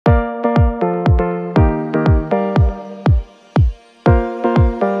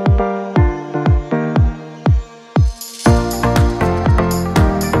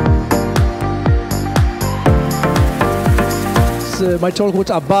my talk was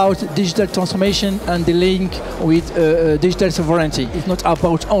about digital transformation and the link with digital sovereignty. It's not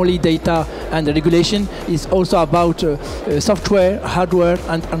about only data and regulation. It's also about software, hardware,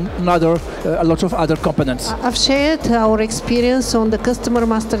 and a lot of other components. I've shared our experience on the customer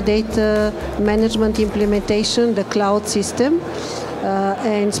master data management implementation, the cloud system,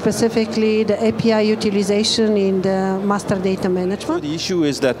 and specifically the API utilization in the master data management. The issue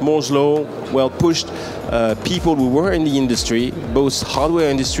is that Moore's Law pushed people who were in the industry, both hardware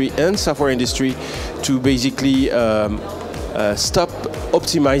industry and software industry, to basically stop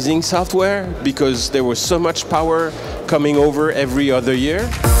optimizing software because there was so much power coming over every other year.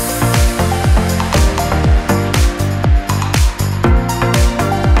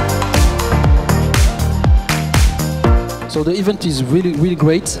 So the event is really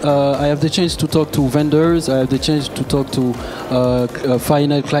great. I have the chance to talk to vendors, I have the chance to talk to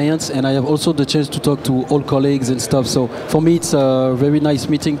final clients, and I have also the chance to talk to all colleagues and stuff. So for me it's a very nice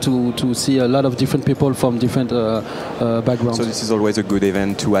meeting to see a lot of different people from different backgrounds. So this is always a good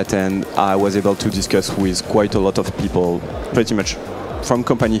event to attend. I was able to discuss with quite a lot of people, pretty much from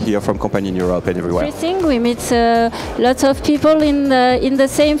company here, from company in Europe and everywhere. Interesting. We meet lots of people in the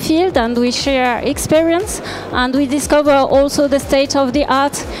same field, and we share experience, and we discover also the state of the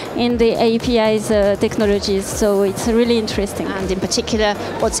art in the APIs technologies. So it's really interesting. And in particular,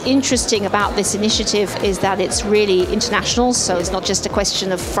 what's interesting about this initiative is that it's really international. So it's not just a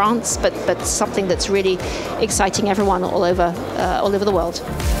question of France, but something that's really exciting everyone all over the world.